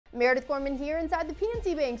Meredith Gorman here inside the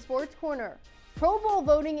PNC Bank Sports Corner. Pro Bowl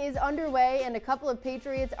voting is underway and a couple of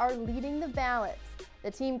Patriots are leading the ballots.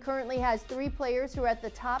 The team currently has 3 players who are at the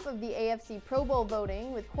top of the AFC Pro Bowl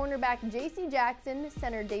voting, with cornerback J.C. Jackson,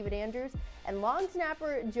 center David Andrews, and long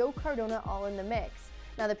snapper Joe Cardona all in the mix.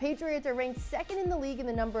 Now, the Patriots are ranked second in the league in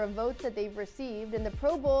the number of votes that they've received, and the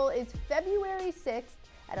Pro Bowl is February 6th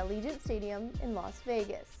at Allegiant Stadium in Las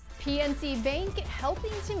Vegas. PNC Bank,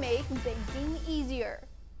 helping to make banking easier.